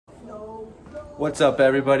What's up,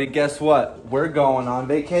 everybody? Guess what? We're going on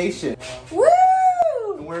vacation. Woo!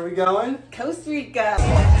 And where are we going? Costa Rica.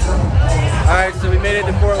 Alright, so we made it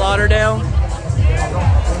to Fort Lauderdale. We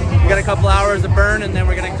got a couple hours to burn and then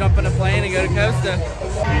we're gonna jump in a plane and go to Costa.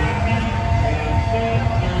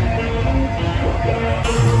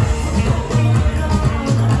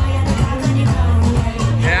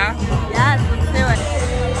 Yeah? Yes, let's do it.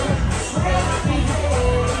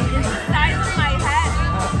 It's the size of my head.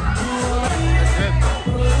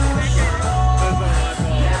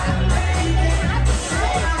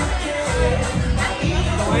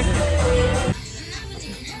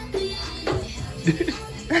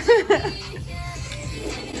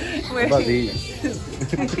 What about these?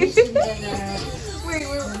 Wait.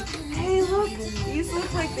 Hey, look. These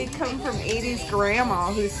look like they come from 80s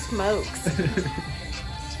grandma who smokes.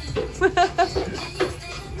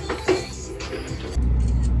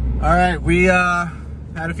 Alright, we had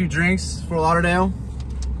a few drinks for Lauderdale.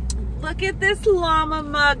 Look at this llama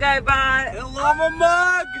mug I bought. A llama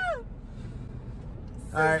mug!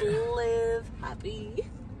 Alright. Live happy.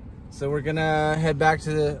 So we're gonna head back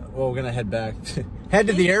to the, we're gonna head back. Head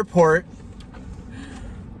to the airport.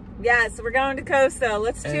 Yeah, so we're going to Costa.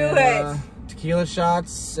 Let's do And, it. Tequila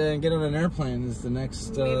shots and get on an airplane is the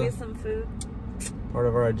next Maybe some food. part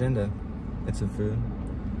of our agenda. Get some food.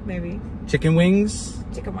 Maybe. Chicken wings.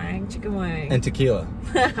 Chicken wing, chicken wing. And tequila.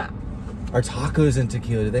 Are tacos and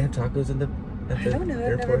tequila? Do they have tacos at the I don't know.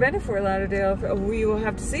 airport? I've never been to Fort Lauderdale. We will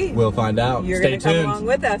have to see. We'll find out. You're Stay gonna come tuned. along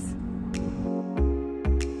with us.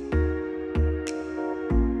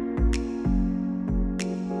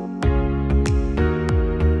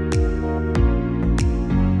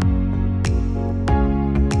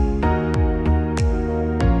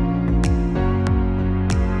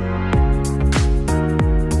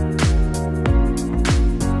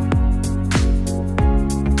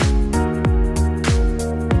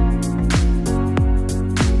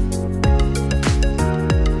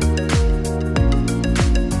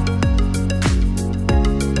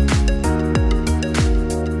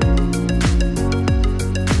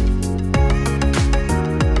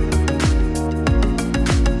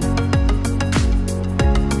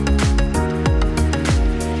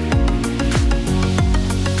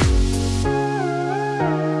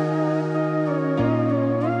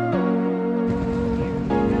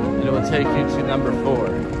 Take you to number 4.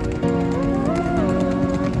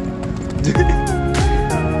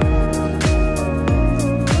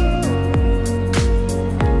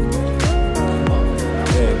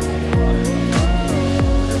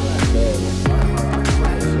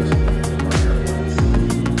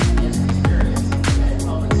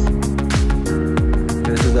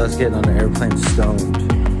 This is us getting on an airplane stoned.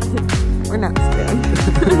 We're not stoned.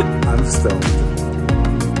 I'm stoned.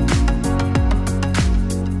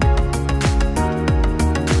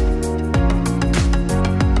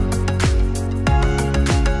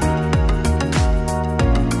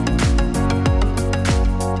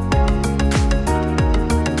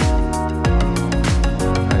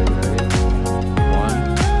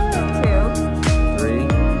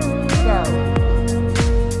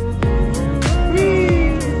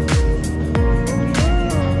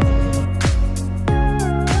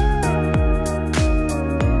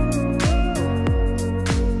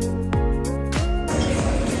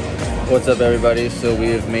 What's up, everybody? So we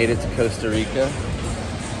have made it to Costa Rica.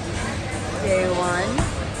 Day 1.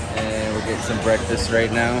 And we're getting some breakfast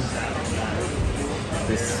right now.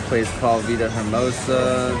 This place called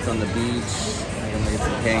Hermosa. It's on the beach. We're gonna get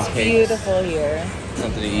some pancakes. Beautiful here.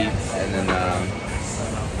 Something to eat. And then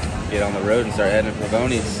get on the road and start heading to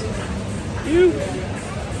Pavones.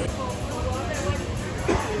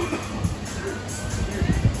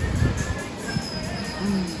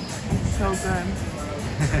 It's so good.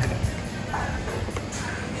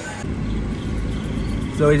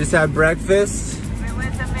 So we just had breakfast. It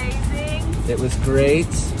was amazing. It was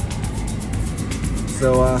great.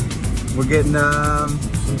 So we're getting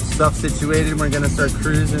some stuff situated. We're gonna start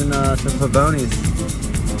cruising to Pavones.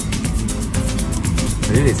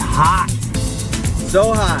 But it is hot.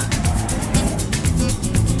 So hot.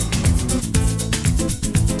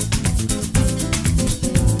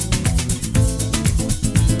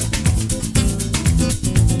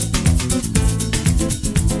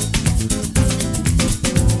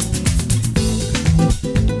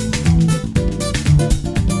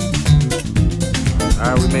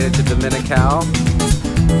 Alright, we made it to Dominical.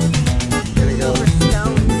 Gonna go.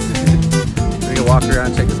 We're gonna walk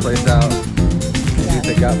around, check this place out. See what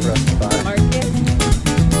they got for us to buy.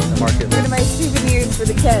 The market. One of my souvenirs for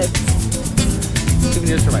the kids.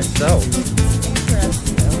 Souvenirs for myself.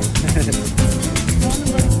 Interesting.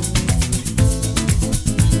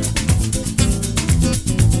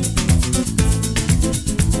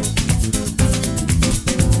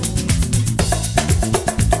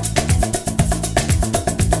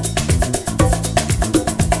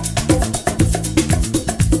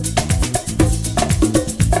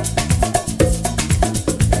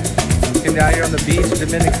 here on the beach of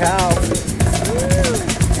Dominical.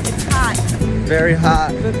 It's hot, Very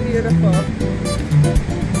hot. but beautiful.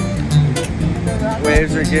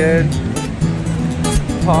 Waves are good.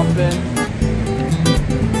 Pumping.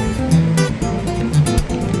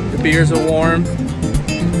 The beers are warm.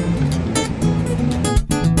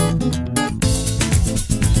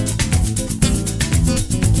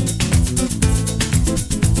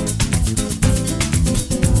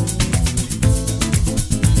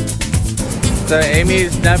 So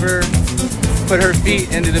Amy's never put her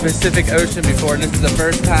feet into the Pacific Ocean before, and this is the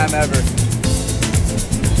first time ever.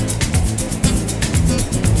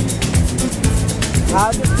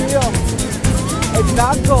 How's it feel? It's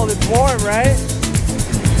not cold, it's warm, right?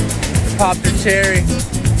 Popped a cherry.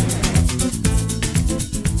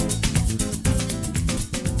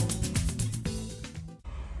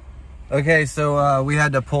 Okay, so we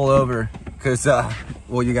had to pull over because,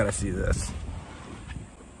 well, you gotta see this.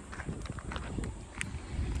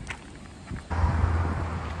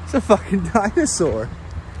 It's a fucking dinosaur.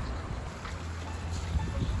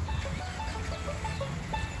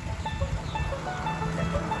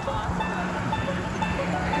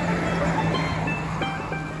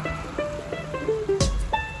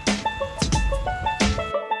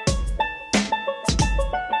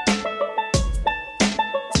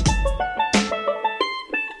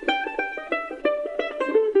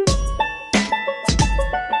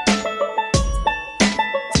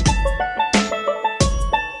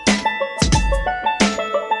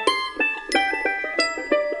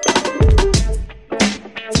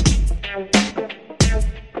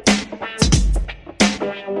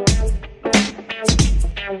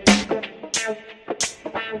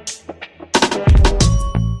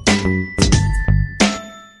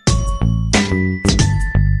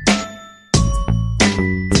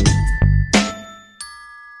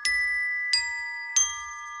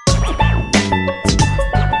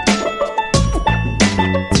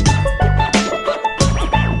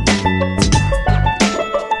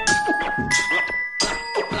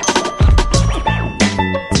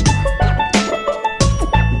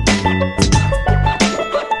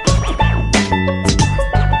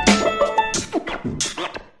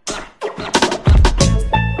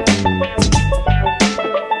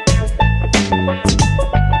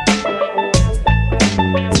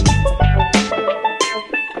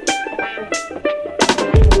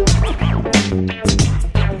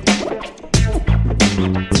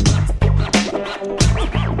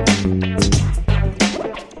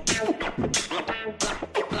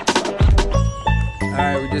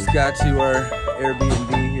 just got to our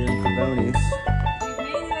Airbnb here in Pavones. We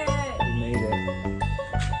made it. We made it.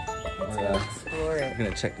 Let's go explore it. We're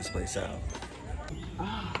gonna check this place out.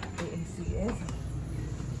 Oh, the AC is.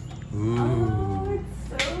 Ooh. Oh, it's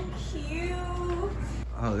so cute.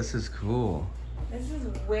 Oh, this is cool. This is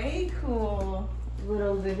way cool.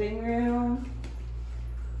 Little living room.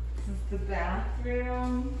 This is the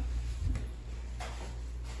bathroom.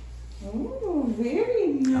 Ooh,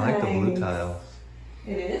 very nice. I like the blue tiles.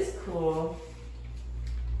 It is cool.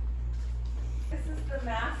 This is the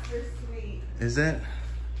master suite. Is it?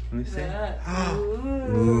 Let me see. Yeah.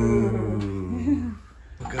 Ooh.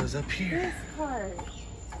 What goes up here? This part.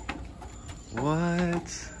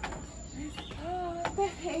 What? Oh, the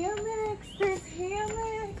hammocks. There's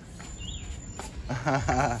hammocks.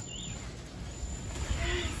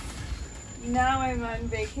 Now I'm on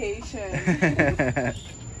vacation.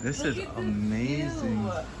 This Look is at the amazing.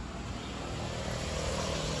 view.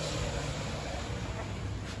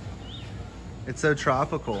 It's so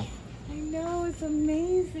tropical. I know, it's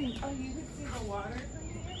amazing. Oh, you can see the water from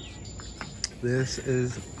here? This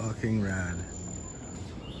is fucking rad.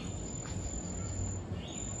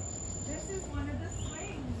 This is one of the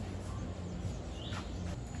swings.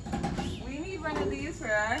 We need one of these for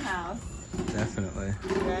our house, Definitely.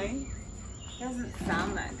 right? Doesn't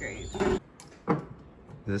sound that great.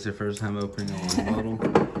 Is this your first time opening a wine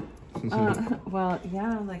bottle? Well,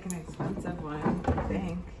 yeah, like an expensive one, I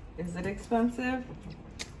think. Is it expensive?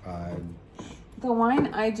 The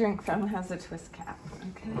wine I drink from has a twist cap,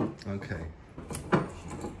 okay? Okay.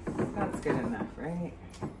 That's good enough, right?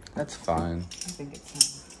 That's fine. I think it's fine.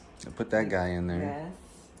 I'll put that guy in there. Yes.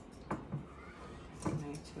 And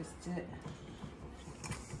I twist it.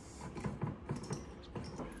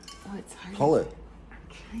 Oh, it's hard. Pull it.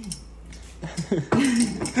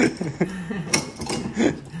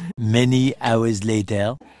 Many hours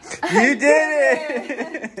later. You did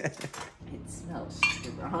it! It smells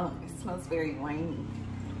strong. It smells very winey.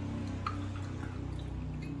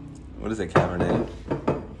 What is it, Cabernet?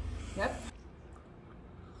 Yep.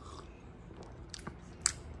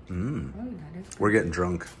 Mmm. Oh, that is good. We're getting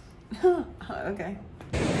drunk. Okay.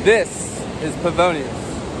 This is Pavones.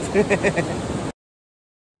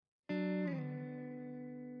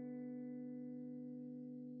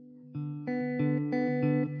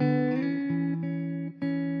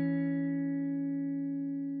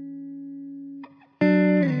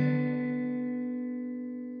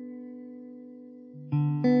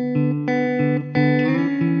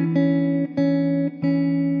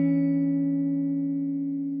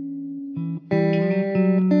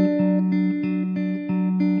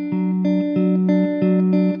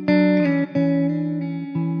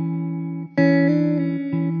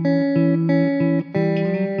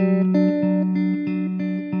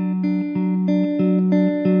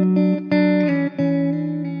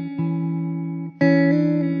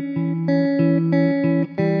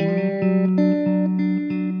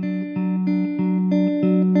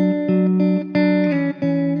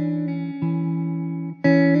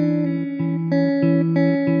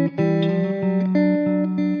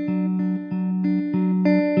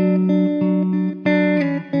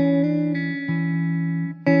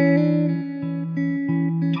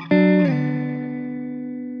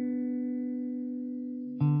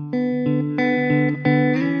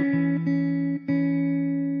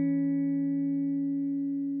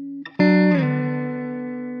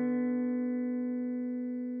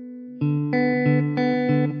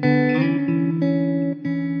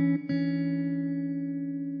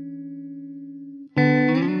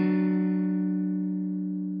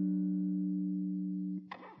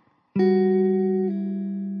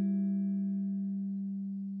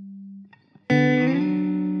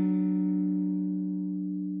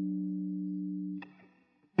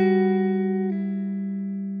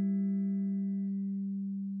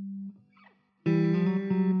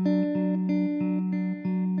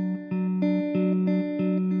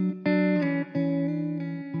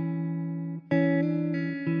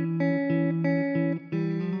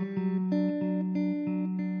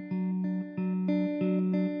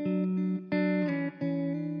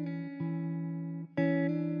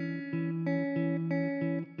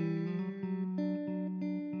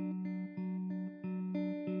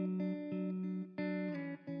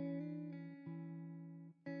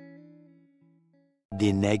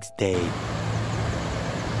 The next day.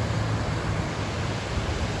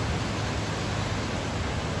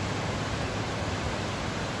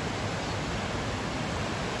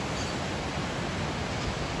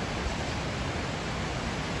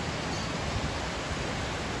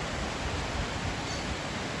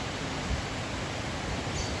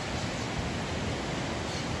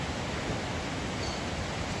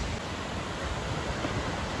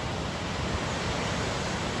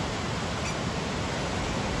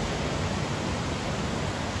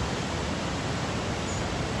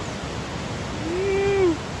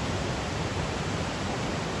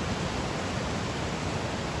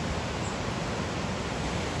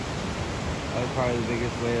 That was probably the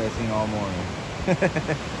biggest wave I've seen all morning.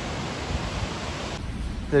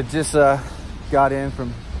 They just got in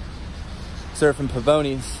from surfing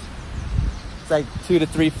Pavones. It's like 2 to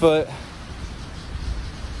 3 foot.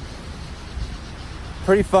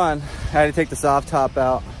 Pretty fun. I had to take the soft top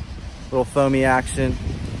out. Little foamy action.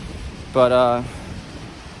 But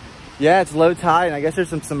yeah, it's low tide, and I guess there's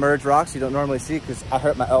some submerged rocks you don't normally see because I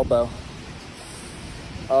hurt my elbow.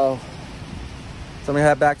 Oh. So I'm gonna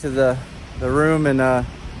head back to the room and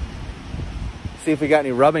see if we got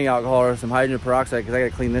any rubbing alcohol or some hydrogen peroxide, because I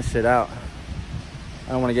gotta clean this shit out.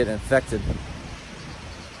 I don't want to get infected.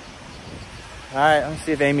 All right, let's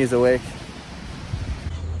see if Amy's awake.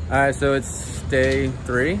 All right, so it's day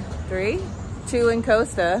 3. 3, 2 in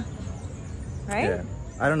Costa, right? Yeah,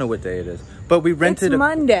 I don't know what day it is, but we rented. It's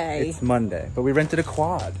Monday. It's Monday, but we rented a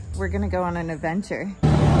quad. We're gonna go on an adventure.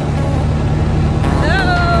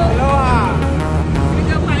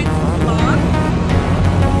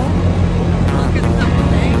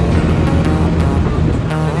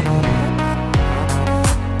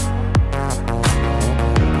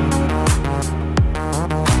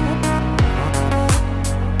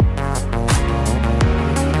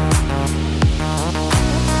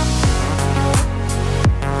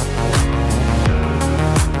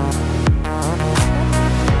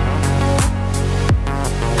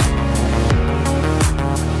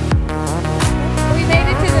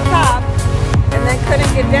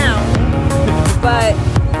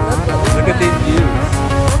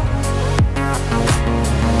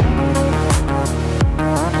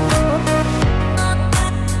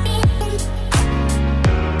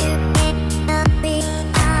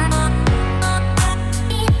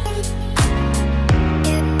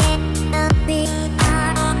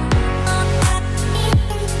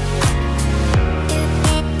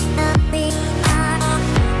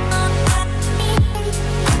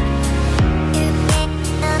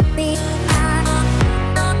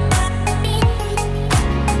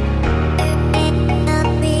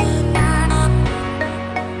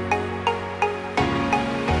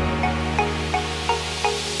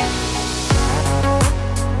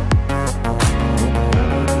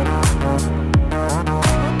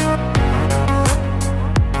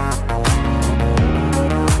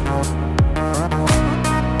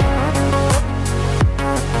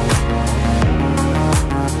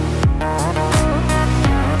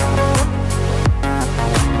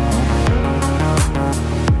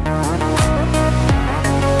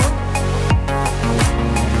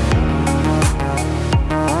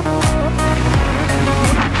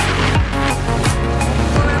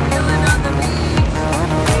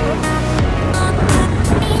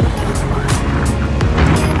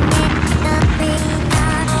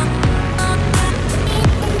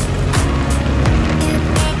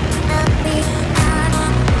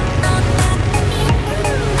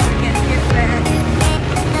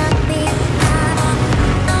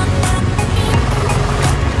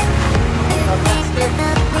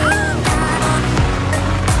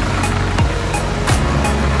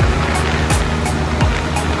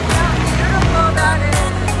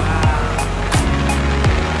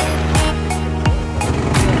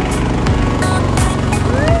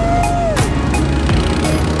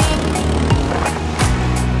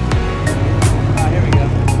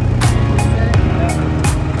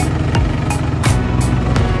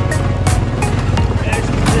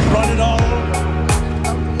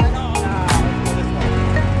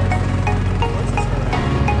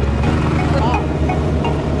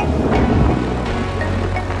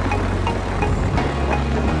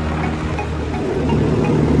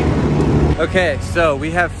 Okay, so we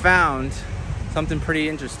have found something pretty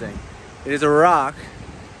interesting. It is a rock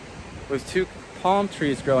with 2 palm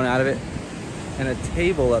trees growing out of it and a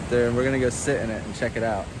table up there, and we're gonna go sit in it and check it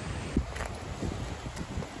out.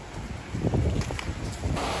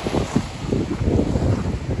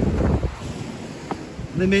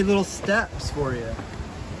 They made little steps for you.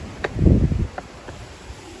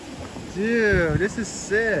 Dude, this is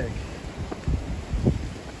sick.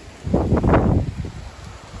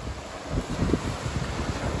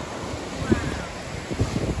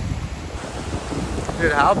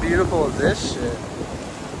 Dude, how beautiful is this shit?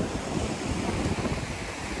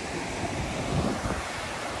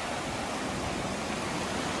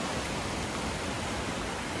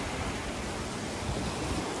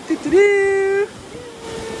 Doo-doo-doo.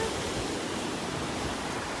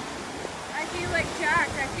 I feel like Jack.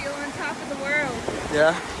 I feel on top of the world.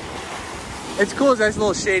 Yeah. It's cool, there's a nice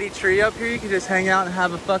little shady tree up here. You can just hang out and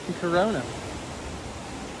have a fucking Corona.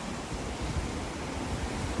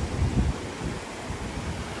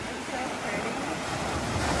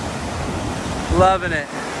 Loving it.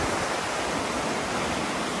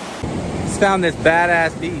 Just found this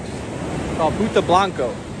badass beach called Punta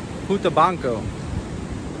Banco.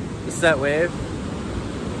 The set wave.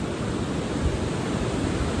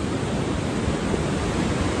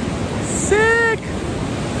 Sick.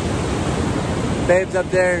 Babe's up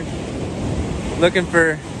there looking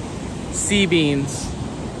for sea beans.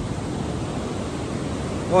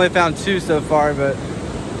 Only found 2 so far, but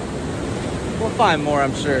we'll find more,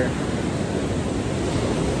 I'm sure.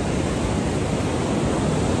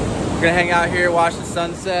 We're gonna hang out here, watch the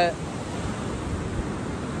sunset,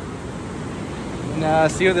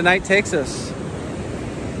 and see where the night takes us.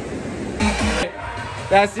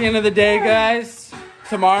 That's the end of the day, guys.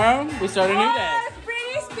 Tomorrow, we start a new day.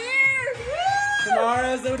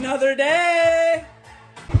 Tomorrow's another day.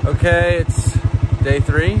 Okay, it's day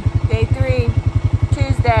 3. Day 3,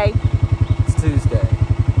 Tuesday. It's Tuesday.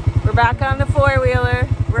 We're back on the 4-wheeler.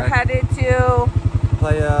 We're headed to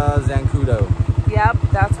Playa Zancudo. Yep,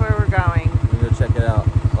 that's where we're going. We're gonna check it out.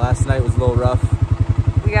 Last night was a little rough.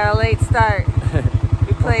 We got a late start.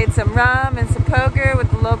 We played some rum and some poker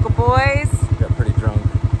with the local boys. Got pretty drunk.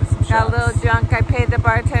 Did some Got shots. a little drunk. I paid the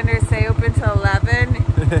bartender to stay open till 11.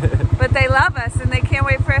 But they love us and they can't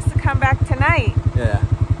wait for us to come back tonight. Yeah.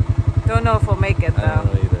 Don't know if we'll make it though. I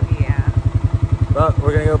don't know either. Yeah. But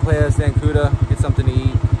we're gonna go play at Zancudo, get something to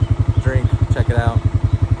eat, drink, check it out.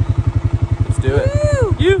 Let's do it.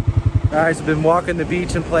 Woo! You! Alright, so I've been walking the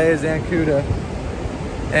beach in Playa Zancudo,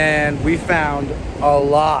 and we found a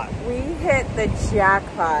lot. We hit the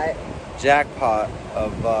Jackpot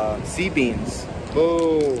of sea beans.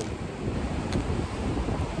 Boom.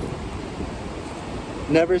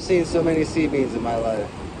 Never seen so many sea beans in my life.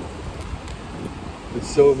 It's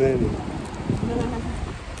so many.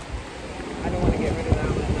 I don't want to get rid of that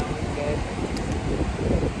one. That one's good.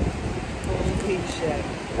 Holy shit.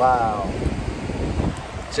 Wow.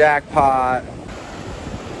 Jackpot.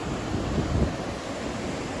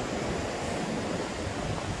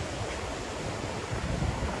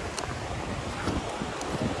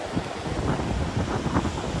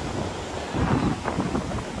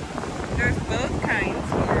 There's both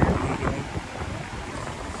kinds here.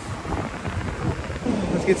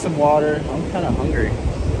 Let's get some water. I'm kind of hungry.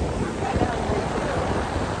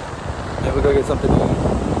 Maybe we'll go get something to eat.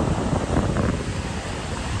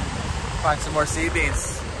 Find some more sea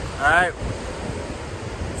beans. All right.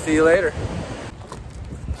 See you later.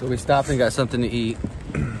 So we stopped and got something to eat,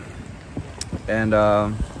 and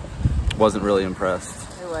wasn't really impressed.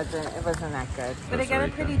 It wasn't that good. But I Costa got a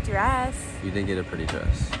Rica. pretty dress. You did get a pretty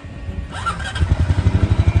dress.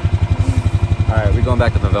 All right, we're going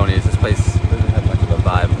back to Pavones. This place doesn't have much of a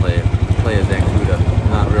vibe. Playa Zancudo.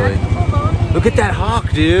 Not really. Look at that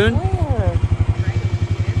hawk, dude. Where?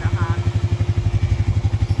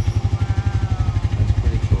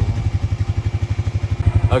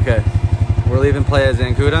 Okay, we're leaving Playa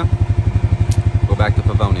Zancudo. Go back to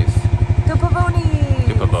Pavones. To Pavones!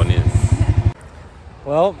 To Pavones.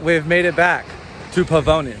 Well, we've made it back to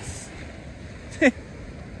Pavones.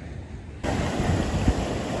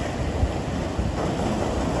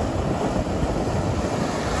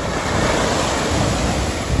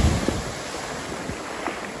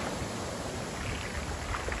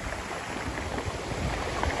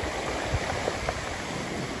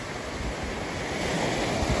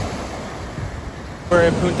 We're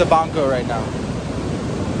in Punta Banco right now.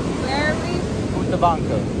 Where are we? Punta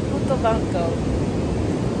Banco. Punta Banco.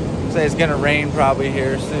 Say it's gonna rain probably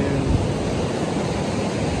here soon.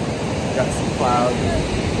 Got some clouds.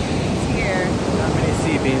 It's here. Not many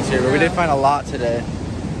sea beans here, but we did find a lot today.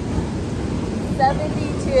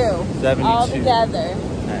 72. 72. All together.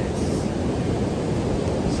 Nice.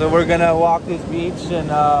 So we're gonna walk this beach and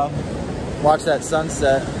watch that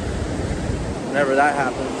sunset whenever that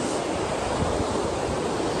happens.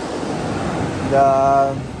 And,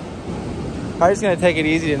 probably just gonna take it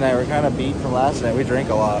easy tonight. We're kind of beat from last night. We drink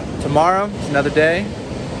a lot. Tomorrow, it's another day.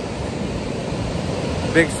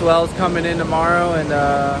 Big swells coming in tomorrow, and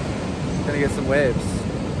gonna get some waves.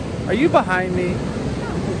 Are you behind me?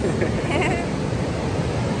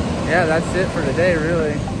 Yeah, that's it for today,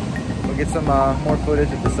 really. We'll get some more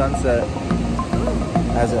footage of the sunset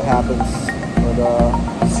as it happens.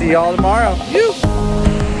 But see y'all tomorrow. You.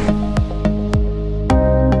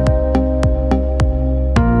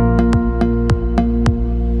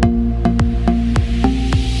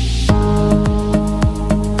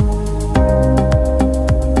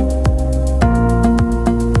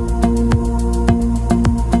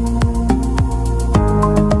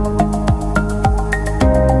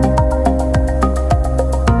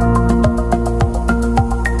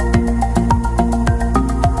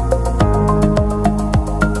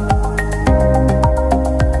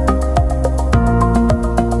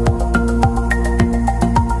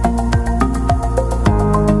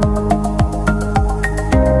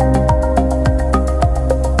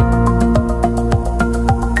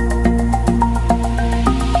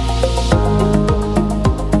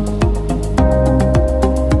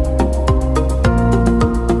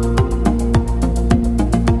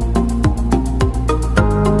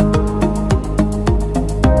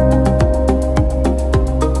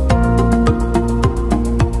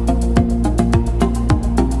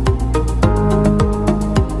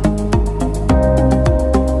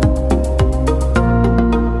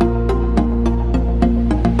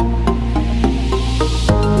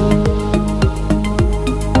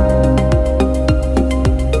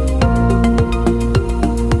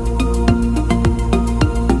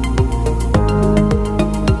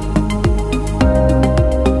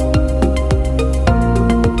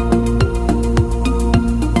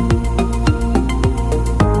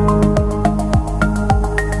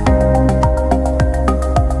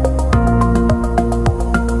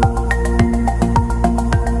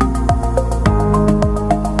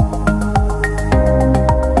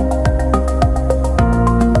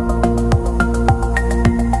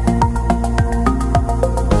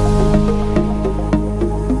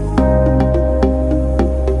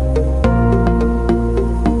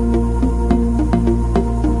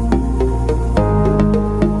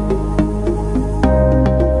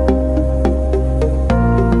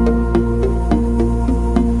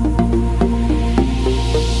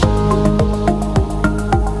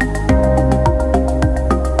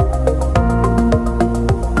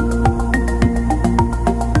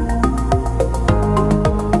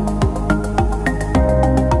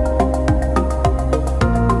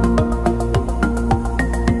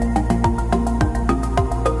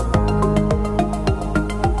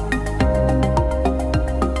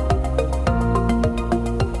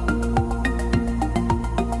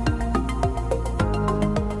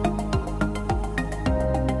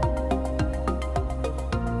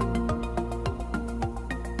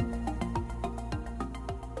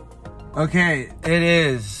 Okay, it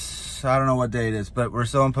is, I don't know what day it is, but we're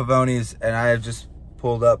still in Pavones, and I have just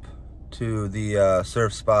pulled up to the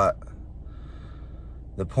surf spot,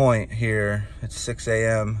 the point here. It's 6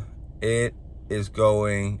 a.m. It is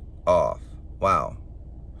going off. Wow.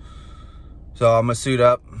 So I'm gonna suit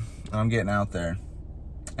up, and I'm getting out there,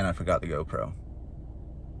 and I forgot the GoPro.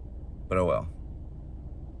 But oh well.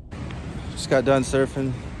 Just got done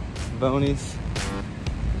surfing Pavones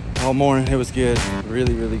all morning. It was good,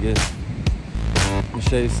 really, really good. I'm gonna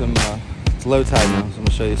show you some, it's low tide now, so I'm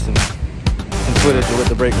gonna show you some footage of what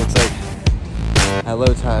the break looks like at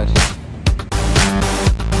low tide.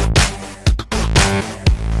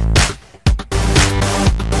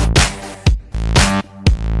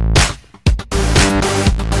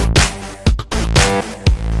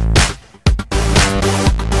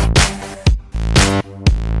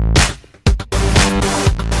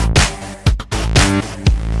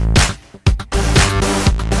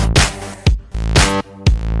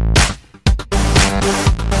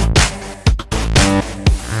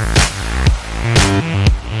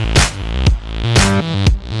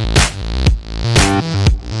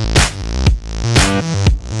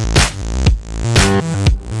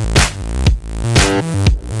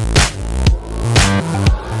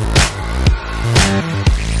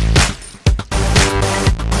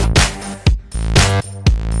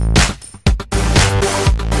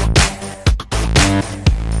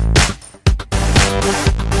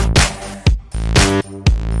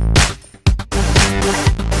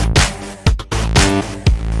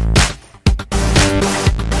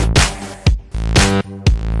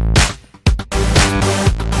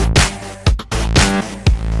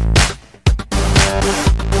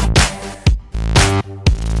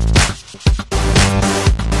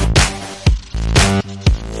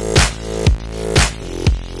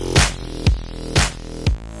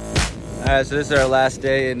 Alright, so this is our last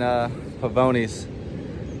day in Pavones.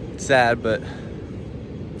 It's sad, but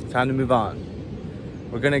time to move on.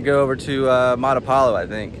 We're gonna go over to Matapalo, I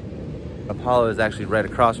think. Matapalo is actually right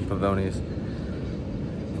across from Pavones.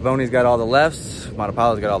 Pavones got all the lefts,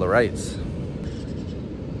 Matapalo's got all the rights.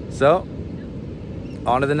 So,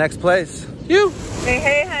 on to the next place. You. Say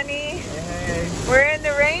hey, honey. Hey. We're in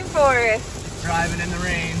the rainforest. Driving in the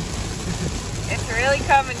rain. It's really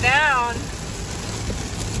coming down.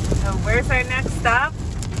 So where's our next stop?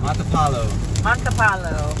 Matapalo.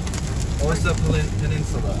 Matapalo. Osa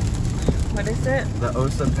Peninsula. What is it? The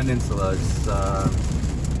Osa Peninsula. It's a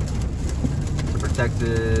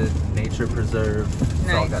protected nature preserve.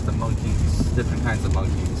 It's all got the monkeys, different kinds of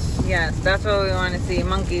monkeys. Yes, that's what we want to see.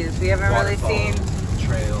 Monkeys. We haven't really seen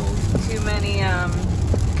trails. too many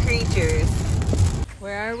creatures.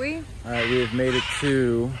 Where are we? All right, we have made it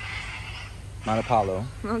to Matapalo.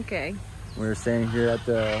 Okay. We're staying here at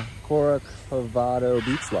the Corcovado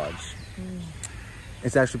Beach Lodge.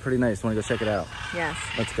 It's actually pretty nice. Want to go check it out? Yes.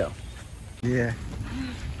 Let's go. Yeah.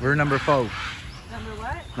 We're number 4. Number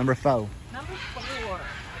what? Number 4. Number 4.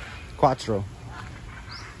 Cuatro.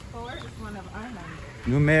 4 is one of our numbers.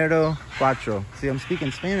 Numero 4. See, I'm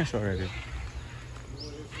speaking Spanish already.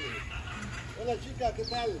 Hola chica, ¿qué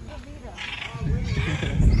tal?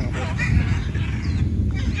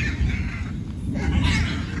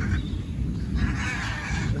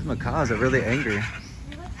 Those macaws are really angry. You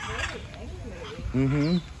look really angry.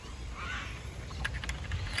 Mm-hmm.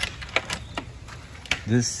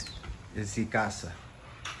 This is the casa.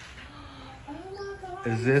 Oh my God.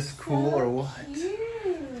 Is this cool or what? Cute.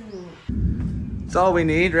 It's all we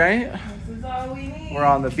need, right? This is all we need. We're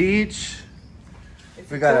on the beach. It's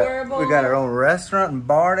We got adorable. we got our own restaurant and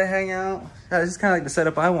bar to hang out. Yeah, this is kind of like the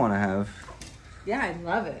setup I want to have. Yeah, I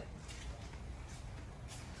love it.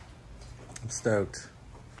 I'm stoked.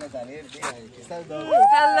 Hello.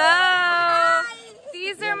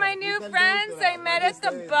 These are my new friends I met at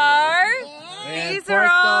the bar. These are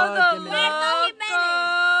all the locals.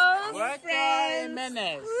 Friends.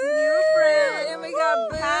 New friends. And we got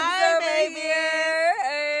Boobs over here.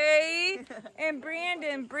 Hey. And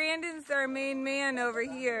Brandon. Brandon's our main man over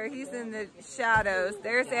here. He's in the shadows.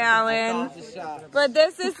 There's Alan. But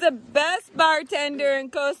this is the best bartender in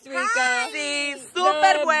Costa Rica. Sí,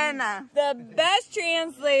 super buena. The best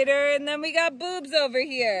translator. And then we got Boobs over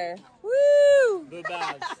here. Woo!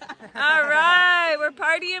 All right, we're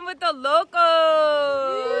partying with the locals.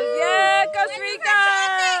 Yeah, Costa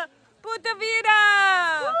Rica. Puta vida.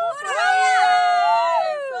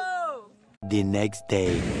 The next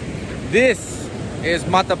day. This is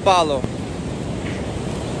Matapalo.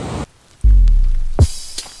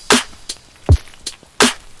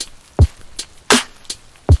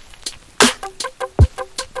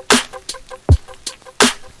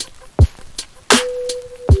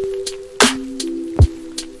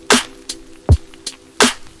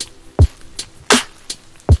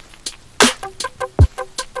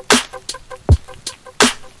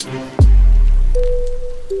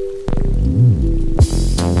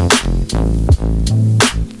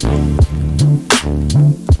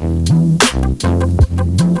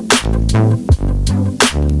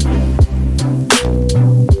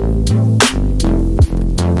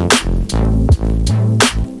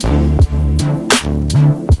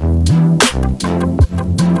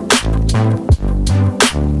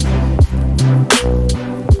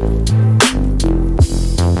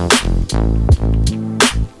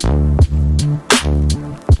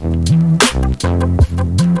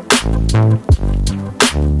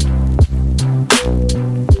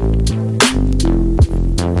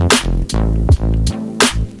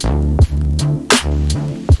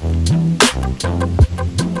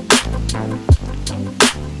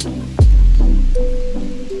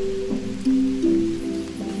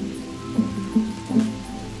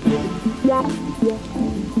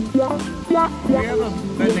 Do you have a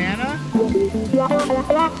banana?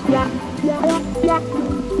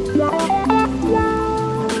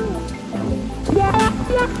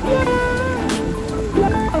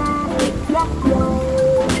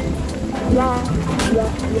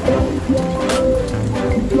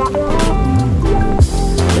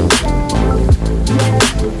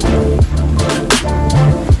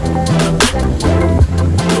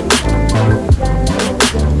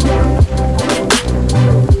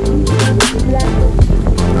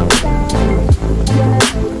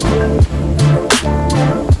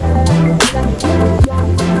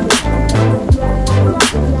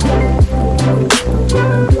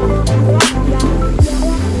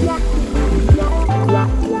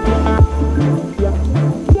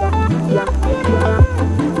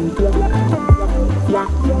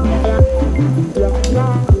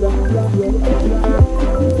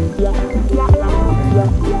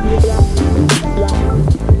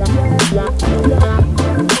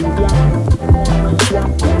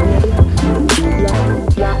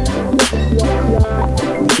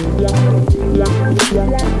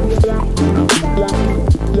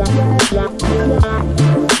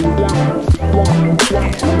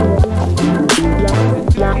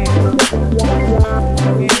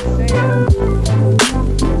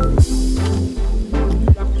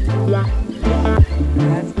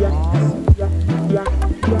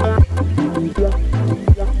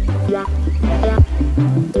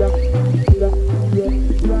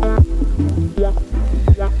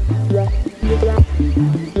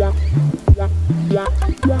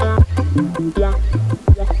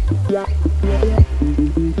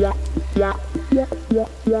 Hello,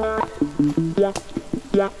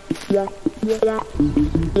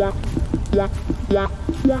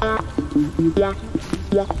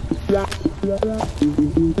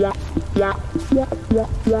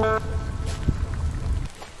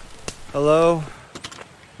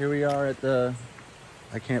 here we are at the,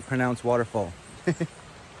 I can't pronounce waterfall.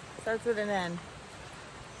 Starts with an N.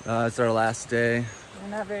 It's our last day. We're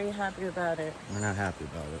not very happy about it. We're not happy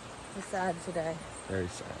about it. It's sad today. Very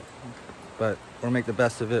sad. But we'll make the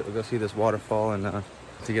best of it. We'll go see this waterfall and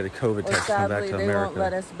to get a COVID test come back to Sadly, they America. won't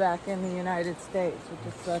let us back in the United States,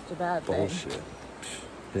 which is such a bad thing. Bullshit.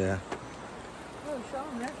 Yeah. Oh, show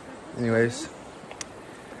 'em, yes. Anyways,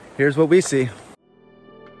 here's what we see.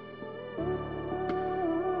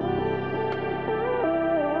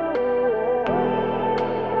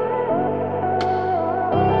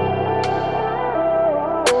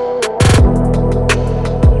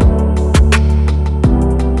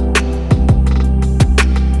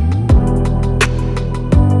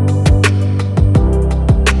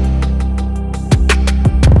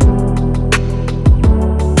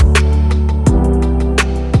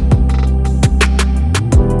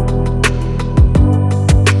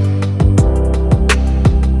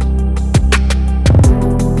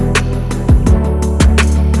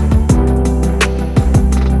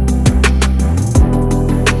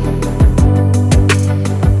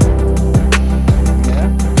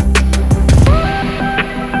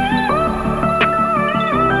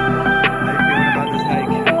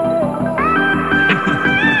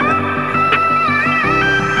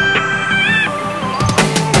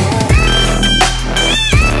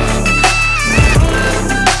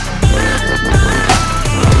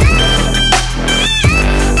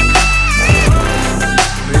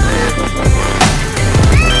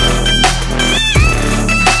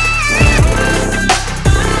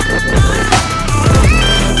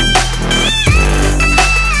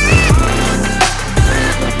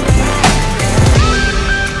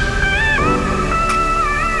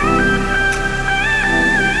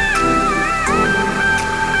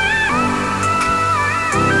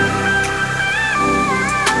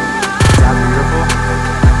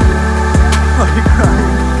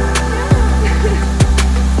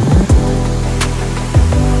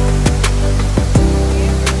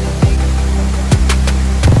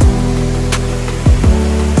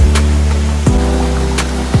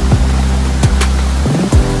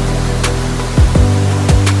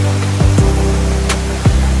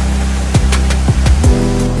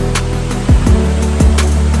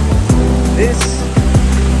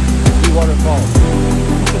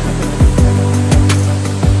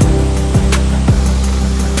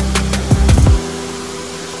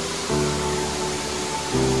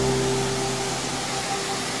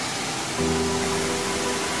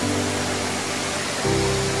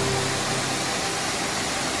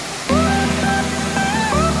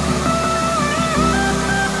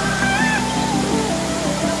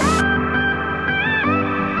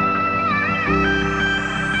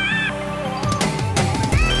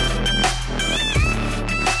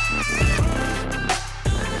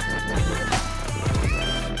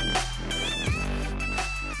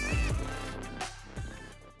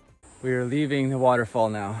 We are leaving the waterfall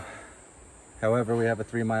now. However, we have a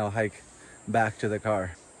 3-mile hike back to the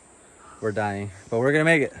car. We're dying, but we're gonna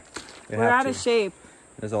make it. We're out of shape.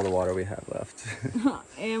 There's all the water we have left.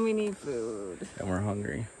 And we need food. And we're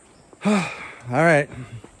hungry. All right,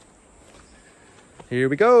 here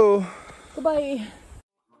we go. Goodbye.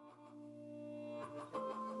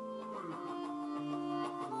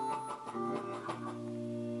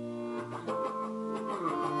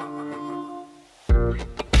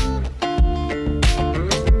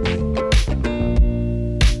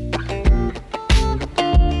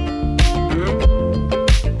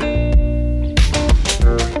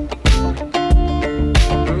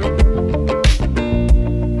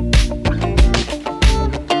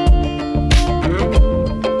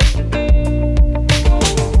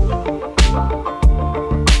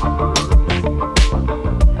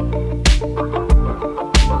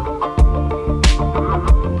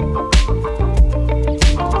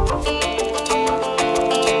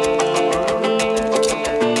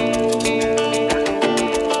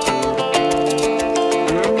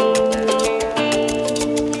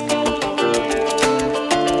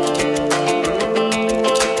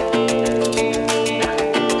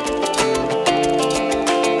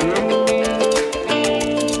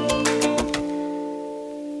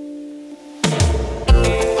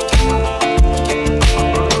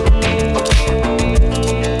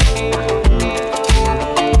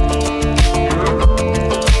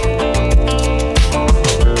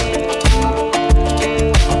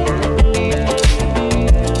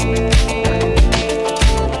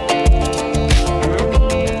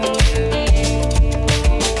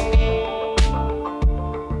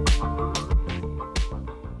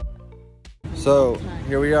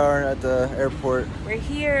 airport. We're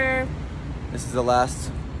here. This is the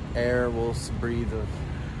last air we'll breathe of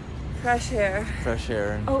Fresh air. fresh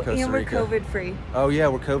air in Oh, Costa and we're Rica. COVID free. Oh yeah,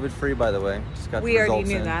 we're COVID free, by the way. Just got the We already results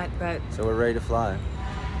knew in. that, but So we're ready to fly.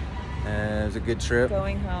 And it was a good trip.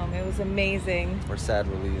 going home, it was amazing. We're sad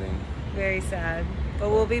we're leaving. Very sad. But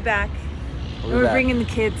we'll be back. We'll be We're back. bringing the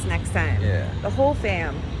kids next time. Yeah. The whole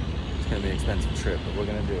fam. It's gonna be an expensive trip, but we're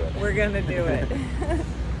gonna do it. We're gonna do it.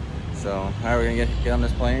 So, all right, we're gonna get on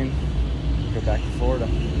this plane, go back to Florida,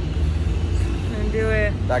 Gonna do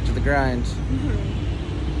it. back to the grind.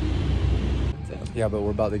 Yeah, but we're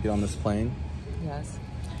about to get on this plane. Yes.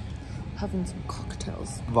 Having some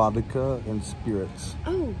cocktails. Vodka and spirits.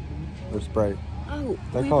 Oh. Or Sprite. Oh.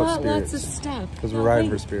 They We call it bought lots of spirits. stuff. Because we're riding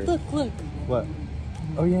for spirits. Look. What?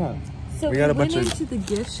 Oh yeah. So We we got a went bunch of into the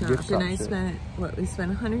gift shop gift and shop I shit. spent, what, we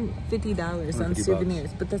spent $150 on $150 souvenirs,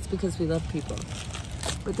 but that's because we love people.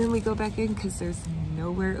 But then we go back in because there's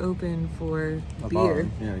nowhere open for A beer. bar.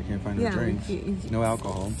 Yeah, you can't find no Yeah, drinks. No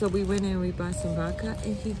alcohol. So we went in and we bought some vodka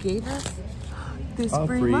and he gave us this A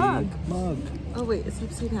free mug. mug. Oh wait, it's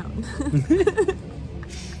upside down.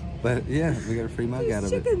 But yeah, we got a free mug out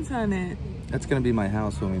There's of it. chickens on it. That's gonna be my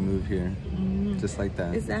house when we move here. Just like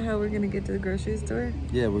that. Is that how we're gonna get to the grocery store?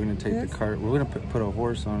 Yeah, we're gonna take Yes. the cart. We're gonna put a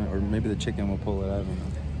horse on it, or maybe the chicken will pull it. I don't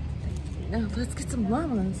know. No, let's get some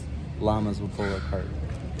llamas. Llamas will pull a cart.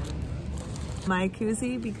 My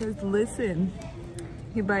koozie, because listen,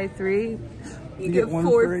 you buy 3, you get get one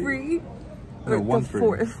 4 free. free. No, Or one the free.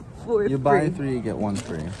 four You buy free. 3, you get 1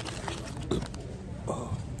 free.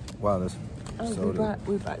 Oh, wow, this Oh, soda.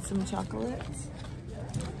 we bought some chocolates.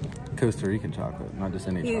 Costa Rican chocolate, not just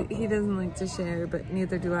any chocolate. He doesn't like to share, but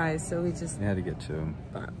neither do I, so we just You had to get 2.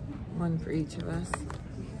 bought 1 for each of us.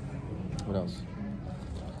 What else?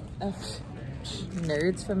 Ugh.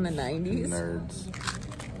 Nerds from the 90s. Nerds.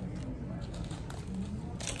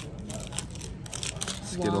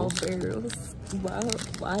 Wild Skittles. berries.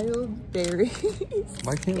 Wild berries.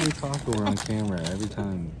 Why can't we talk when we're on camera every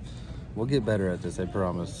time? We'll get better at this, I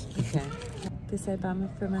promise. Okay. This I bought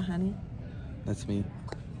for my honey. That's me.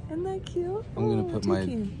 Isn't that cute? I'm gonna Oh, put too my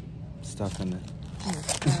cute. stuff in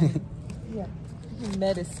it. Yeah.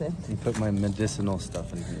 Medicine. And put my medicinal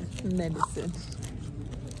stuff in here. Medicine.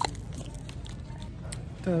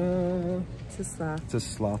 Ta-da! It's a sloth. It's a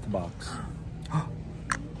sloth box.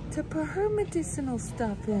 To put her medicinal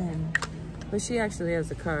stuff in. But she actually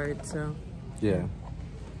has a card, so. Yeah.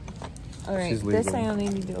 All right, She's this legal. I only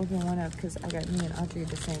need to open one up because I got me and Audrey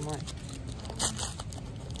the same one.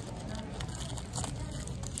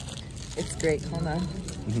 It's great. Hold on.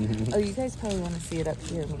 Oh, you guys probably want to see it up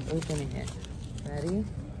here, me opening it. Ready?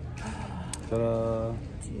 Ta-da!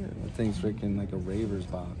 Dude, That thing's freaking like a raver's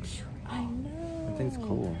box. I know. That thing's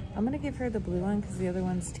cool. I'm going to give her the blue one because the other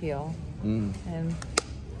one's teal. Mm. And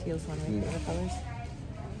teal's one of my favorite colors.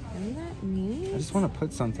 Isn't that neat? I just want to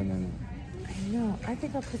put something in it. I know. I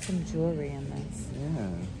think I'll put some jewelry in this.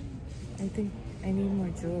 Yeah. I think I need more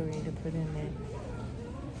jewelry to put in there.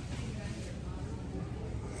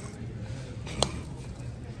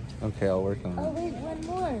 Okay, I'll work on Oh, it. wait, one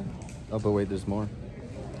more. Oh, but wait, there's more.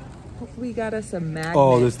 We got us a magnet.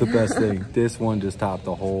 Oh, this is the best thing. This one just topped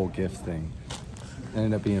the whole gift thing.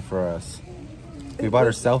 Ended up being for us. We bought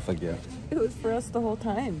herself a gift. It was for us the whole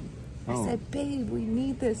time. Oh. I said, babe, we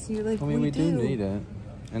need this. You're like, I mean, we do need it.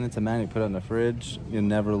 And it's a magnet, put it in the fridge. You'll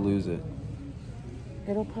never lose it.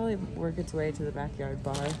 It'll probably work its way to the backyard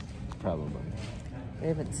bar. Probably. We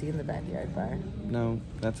haven't seen the backyard bar. No,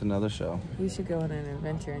 that's another show. We should go on an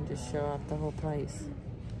adventure and just show off the whole place.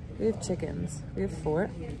 We have chickens. We have 4.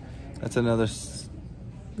 That's another...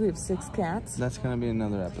 We have 6 cats. That's going to be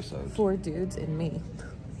another episode. 4 dudes and me.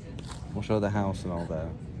 We'll show the house and all that.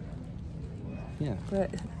 Yeah. But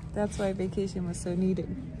that's why vacation was so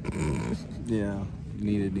needed. Yeah.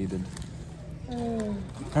 Needed. All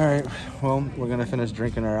right. Well, we're going to finish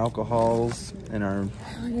drinking our alcohols and our...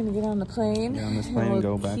 We're going to get on the plane. Get on this plane and we'll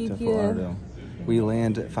go back to keep Florida. We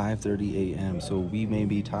land at 5:30 a.m., so we may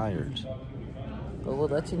be tired. But we'll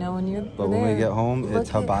let you know when you're But when we get home, it's Look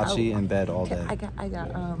at hibachi how- in bed all day. I got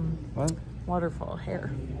What? waterfall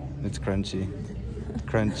hair. It's crunchy.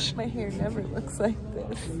 Crunch. My hair never looks like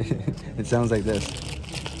this. It sounds like this.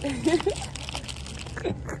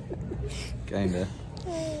 Kinda.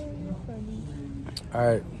 All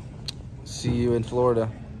right. See you in Florida.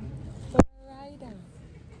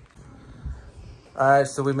 All right,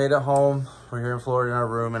 so we made it home. We're here in Florida in our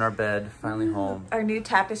room, in our bed, finally home. Our new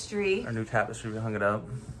tapestry. Our new tapestry, we hung it up.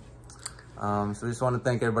 So we just want to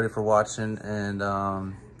thank everybody for watching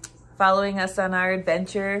and Following us on our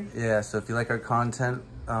adventure. yeah, so if you like our content,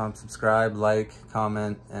 subscribe, like,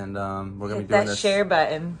 comment, and we're gonna Hit be doing that this. share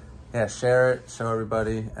button. yeah, share it, show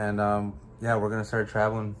everybody, and yeah, we're gonna start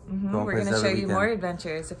traveling. We're gonna show you more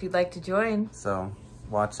adventures if you'd like to join. So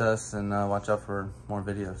watch us and watch out for more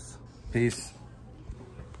videos. Peace.